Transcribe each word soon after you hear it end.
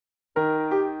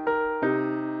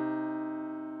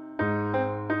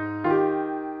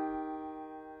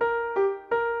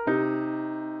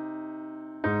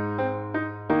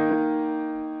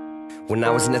When I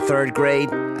was in the 3rd grade,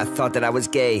 I thought that I was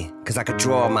gay, 'cause I could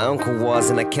draw, my uncle was,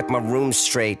 and I kept my room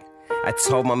straight. I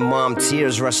told my mom,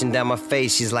 tears rushing down my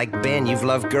face. She's like, Ben, you've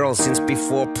loved girls since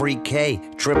before pre-K.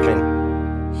 Tripping.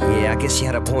 Yeah, I guess she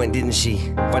had a point, didn't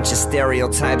she? Bunch of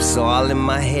stereotypes, so all in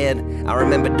my head. I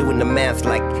remember doing the math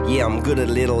like, yeah, I'm good at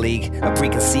Little League. A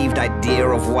preconceived idea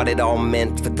of what it all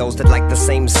meant for those that like the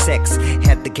same sex.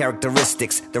 Had the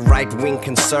characteristics. The right-wing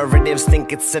conservatives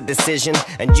think it's a decision,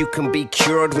 and you can be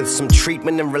cured with some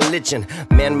treatment and religion.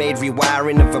 Man-made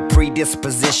rewiring of a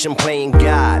predisposition, playing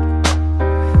God.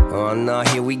 Oh no,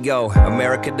 here we go.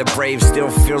 America the brave still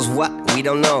feels what? We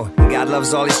don't know. God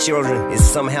loves all his children. It's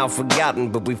somehow forgotten,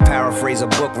 but we paraphrase a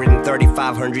book written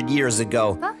 3,500 years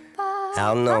ago.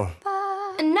 I don't know.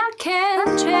 And I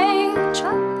can't change,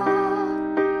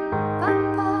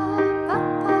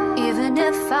 even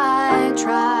if I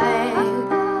tried,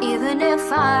 even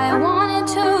if I wanted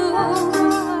to.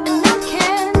 And I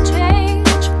can't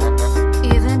change,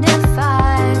 even if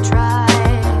I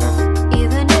tried,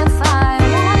 even if I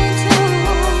wanted to.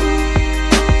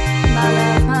 My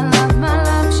love, my love, my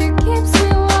love, she keeps me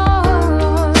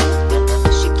warm.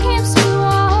 She keeps me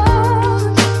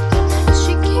warm.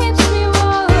 She keeps me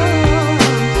warm.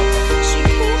 She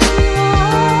keeps me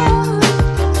warm.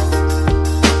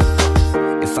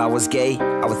 If I was gay,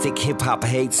 I would think hip-hop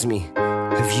hates me.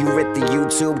 Have you read the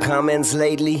YouTube comments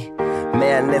lately?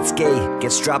 Man, that's gay,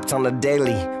 gets dropped on the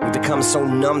daily. We become so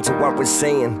numb to what we're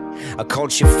saying. A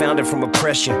culture founded from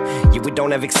oppression, yet we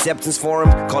don't have acceptance for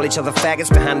them. Call each other faggots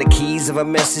behind the keys of a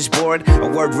message board. A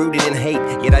word rooted in hate,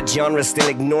 yet our genre still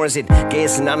ignores it. Gay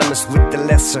is synonymous with the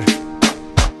lesser.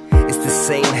 It's the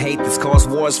same hate that's caused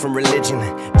wars from religion,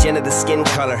 gender, the skin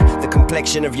color, the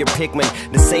complexion of your pigment.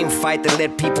 The same fight that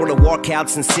led people to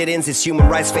walkouts and sit-ins. It's human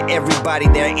rights for everybody.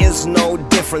 There is no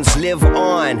difference. Live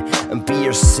on and be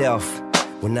yourself.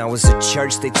 When I was at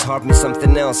church, they taught me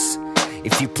something else.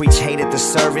 If you preach hate at the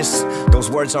service, those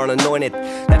words aren't anointed.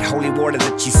 That holy water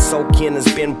that you soak in has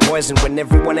been poisoned. When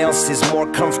everyone else is more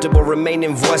comfortable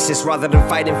remaining voiceless rather than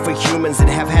fighting for humans that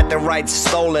have had their rights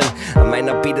stolen. I might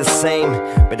not be the same,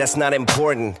 but that's not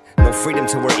important. No freedom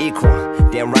till we're equal.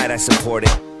 Damn right I support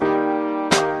it.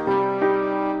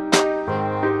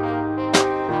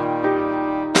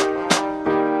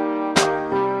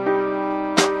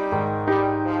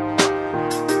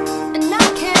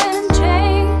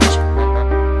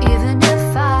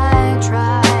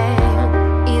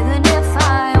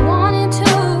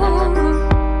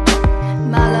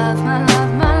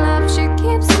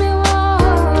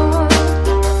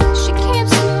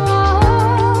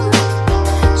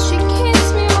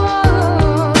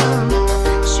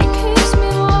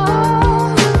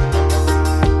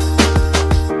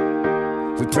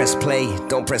 Press play,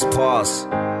 don't press pause.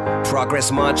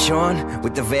 Progress march on.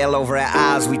 With the veil over our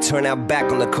eyes, we turn our back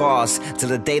on the cause. Till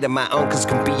the day that my uncles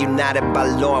can be united by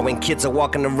law. When kids are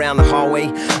walking around the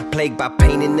hallway, plagued by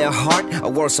pain in their heart. A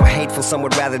world so hateful, some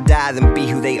would rather die than be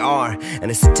who they are. And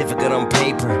a certificate on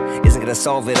paper isn't gonna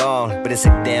solve it all, but it's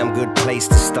a damn good place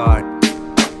to start.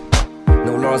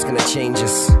 No law's gonna change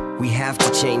us. We have to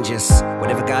change us.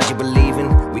 Whatever God you believe in,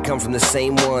 we come from the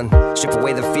same one. Strip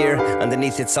away the fear,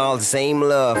 underneath it's all the same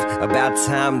love. About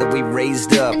time that we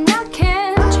raised up. And I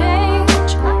can't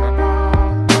change,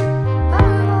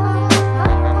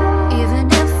 even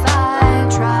if I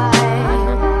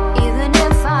tried, even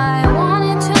if I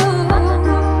wanted to.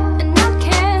 And I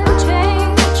can't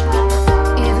change,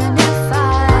 even if I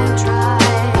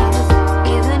tried,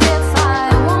 even if I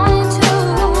wanted to.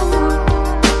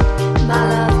 My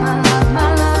love, my love, my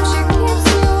love, she keeps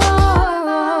me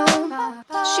warm.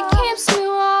 She keeps me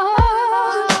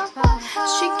warm.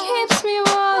 She keeps me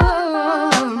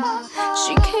warm.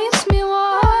 She keeps me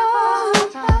warm.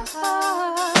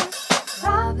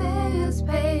 Love is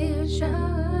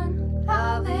patient.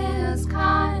 Love is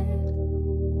kind.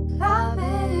 Love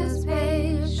is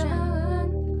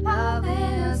patient. Love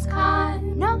is kind.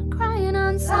 Not crying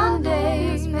on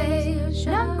Sundays.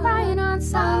 Not crying on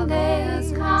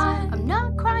Sundays. I'm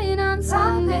not crying on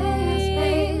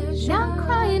Sundays. Not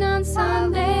crying on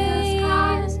Sundays.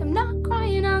 I'm not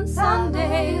crying on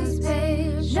Sundays.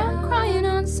 Not crying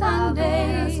on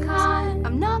Sundays.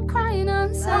 I'm not crying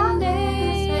on Sundays.